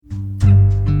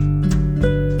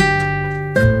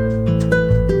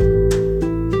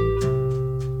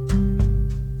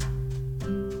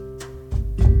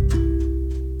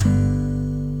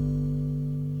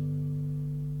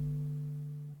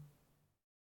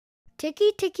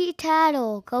Ticky ticky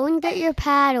tattle, go and get your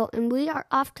paddle, and we are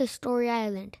off to Story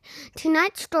Island.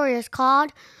 Tonight's story is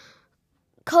called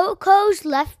Coco's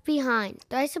Left Behind.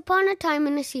 Thrice upon a time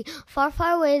in the sea, far,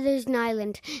 far away there's an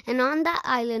island, and on that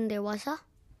island there was a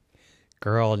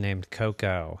girl named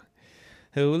Coco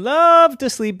who loved to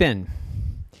sleep in.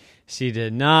 She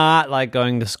did not like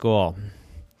going to school.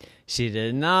 She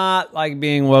did not like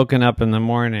being woken up in the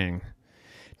morning.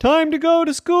 "Time to go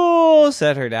to school,"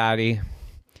 said her daddy.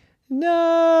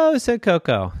 "No," said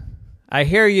Coco. "I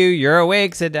hear you. You're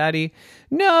awake," said Daddy.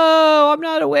 "No, I'm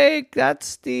not awake.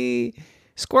 That's the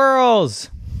squirrels."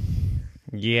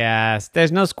 "Yes,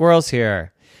 there's no squirrels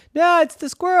here." "No, it's the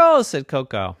squirrels," said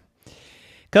Coco.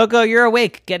 "Coco, you're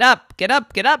awake. Get up, get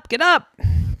up, get up, get up."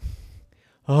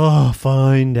 "Oh,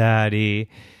 fine, Daddy."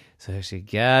 So she'd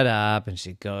get up and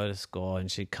she'd go to school and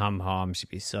she'd come home. She'd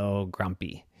be so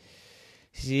grumpy.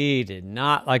 She did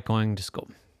not like going to school.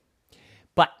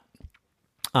 But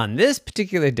on this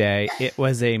particular day, it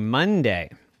was a Monday.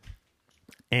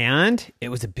 And it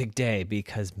was a big day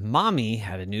because Mommy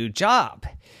had a new job.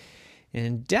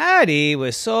 And Daddy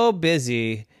was so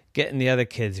busy getting the other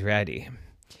kids ready.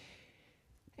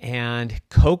 And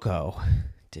Coco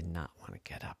did not want to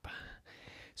get up.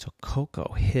 So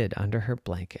Coco hid under her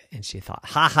blanket and she thought,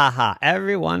 ha ha ha,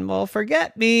 everyone will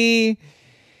forget me.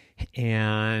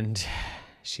 And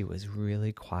she was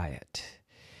really quiet.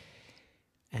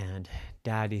 And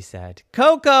Daddy said,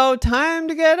 "Coco, time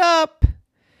to get up."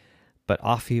 But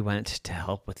off he went to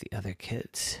help with the other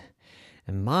kids.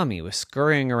 And Mommy was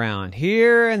scurrying around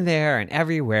here and there and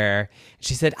everywhere. And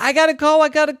she said, I gotta go.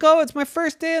 It's my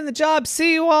first day on the job.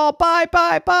 See you all. Bye,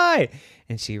 bye, bye.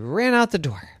 And she ran out the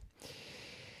door.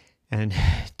 And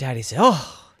Daddy said,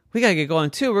 "Oh, we gotta get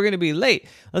going too. We're gonna be late.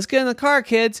 Let's get in the car,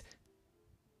 kids."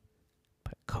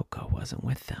 But Coco wasn't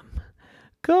with them.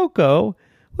 Coco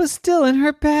was still in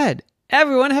her bed.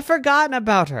 Everyone had forgotten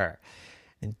about her.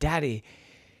 And Daddy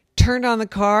turned on the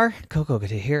car. Coco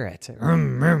could hear it.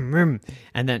 Vroom, vroom, vroom.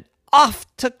 And then off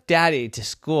took Daddy to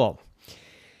school.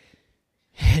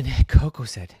 And Coco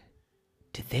said,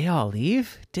 "Did they all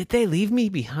leave? Did they leave me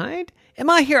behind? Am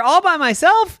I here all by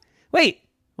myself? Wait,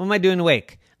 what am I doing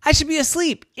awake? I should be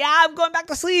asleep. Yeah, I'm going back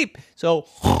to sleep." So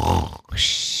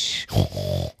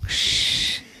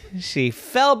she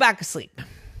fell back asleep.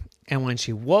 And when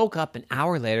she woke up an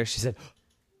hour later, she said,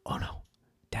 "Oh no,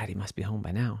 Daddy must be home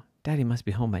by now. Daddy must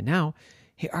be home by now.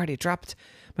 He already dropped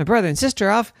my brother and sister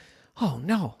off. Oh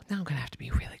no, now I'm going to have to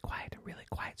be really quiet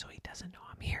so he doesn't know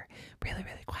I'm here. Really,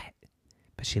 really quiet."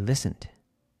 But she listened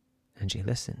and she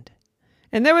listened.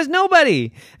 And there was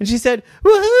nobody. And she said,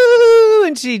 "Woohoo!"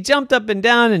 And she jumped up and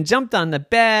down and jumped on the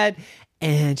bed.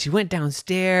 And she went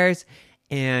downstairs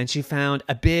and she found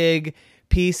a big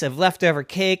piece of leftover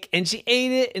cake and she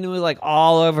ate it and it was like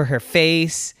all over her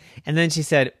face. And then she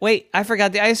said, "Wait, I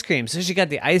forgot the ice cream." So she got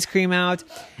the ice cream out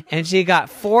and she got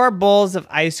 4 bowls of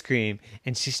ice cream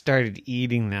and she started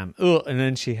eating them. Ooh, and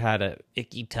then she had a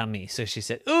icky tummy. So she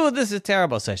said, "Ooh, this is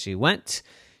terrible." So she went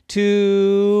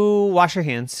to wash her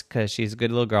hands because she's a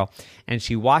good little girl. And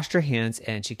she washed her hands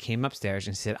and she came upstairs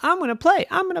and she said, I'm going to play.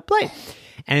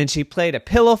 And she played a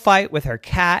pillow fight with her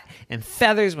cat and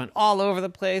feathers went all over the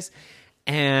place.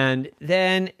 And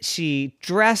then she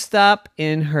dressed up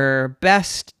in her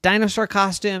best dinosaur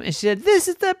costume and she said, "This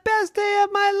is the best day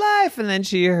of my life." And then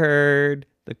she heard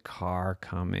the car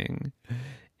coming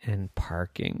and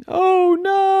parking. "Oh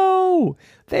no,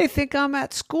 they think I'm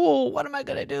at school. What am I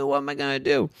going to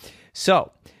do?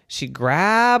 So she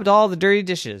grabbed all the dirty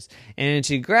dishes and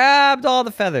she grabbed all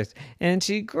the feathers and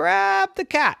she grabbed the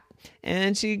cat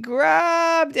and she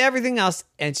grabbed everything else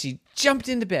and she jumped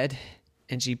into bed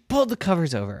and she pulled the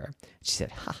covers over her. She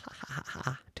said, ha, ha, ha, ha,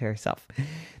 ha, to herself.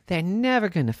 "They're never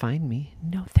going to find me.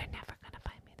 No, they're never going to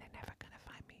find me. They're never going to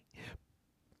find me."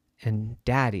 And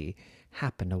Daddy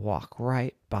happened to walk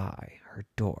right by her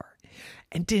door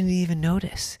and didn't even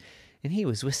notice. And he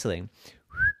was whistling.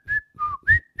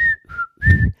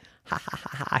 Ha, ha,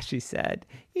 ha, ha, she said.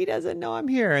 "He doesn't know I'm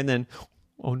here." And then,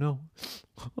 oh no,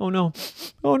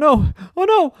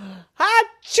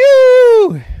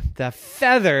 achoo! The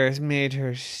feathers made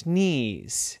her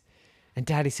sneeze. And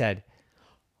Daddy said,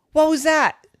 "What was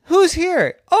that? Who's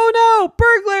here? Oh no,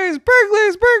 burglars!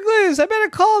 I better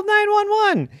call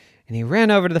 911. And he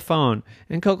ran over to the phone.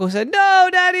 And Coco said, "No,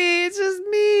 Daddy, it's just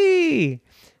me."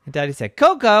 And Daddy said,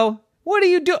 "Coco, what are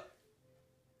you doing?"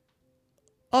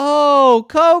 "Oh,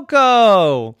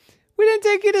 Coco, we didn't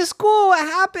take you to school. What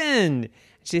happened?"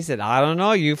 She said, "I don't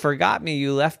know. You forgot me.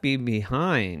 You left me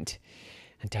behind."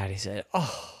 And Daddy said,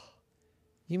 "Oh,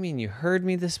 you mean you heard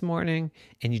me this morning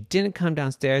and you didn't come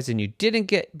downstairs and you didn't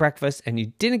get breakfast and you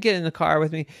didn't get in the car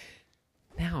with me?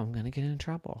 Now I'm going to get in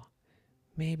trouble.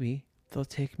 Maybe they'll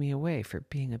take me away for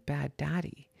being a bad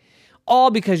daddy.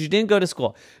 All because you didn't go to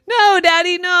school. No,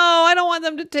 Daddy, no, I don't want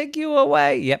them to take you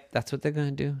away. Yep, that's what they're going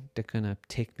to do. They're going to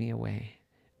take me away.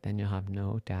 Then you'll have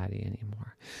no daddy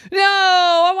anymore. No,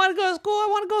 I want to go to school. I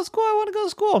want to go to school. I want to go to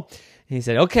school. And he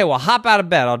said, okay, well, hop out of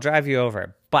bed. I'll drive you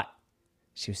over. But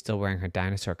she was still wearing her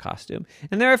dinosaur costume.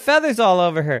 And there were feathers all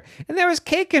over her. And there was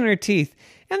cake in her teeth.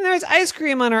 And there was ice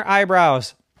cream on her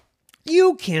eyebrows.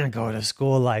 You can't go to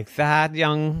school like that,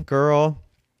 young girl.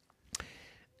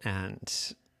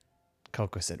 And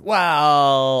Coco said,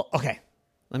 well, okay,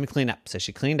 let me clean up. So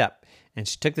she cleaned up. And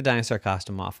she took the dinosaur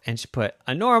costume off and she put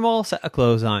a normal set of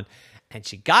clothes on. And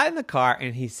she got in the car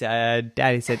and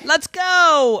Daddy said, let's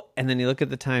go. And then he looked at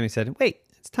the time. He said, wait,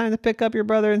 it's time to pick up your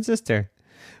brother and sister.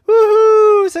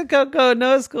 Woohoo, said Coco,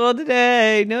 no school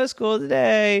today. No school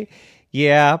today.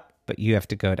 Yeah, but you have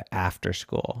to go to after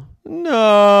school. No.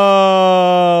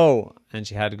 And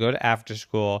she had to go to after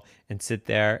school and sit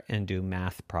there and do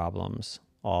math problems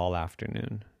all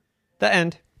afternoon. The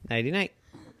end. Nighty night.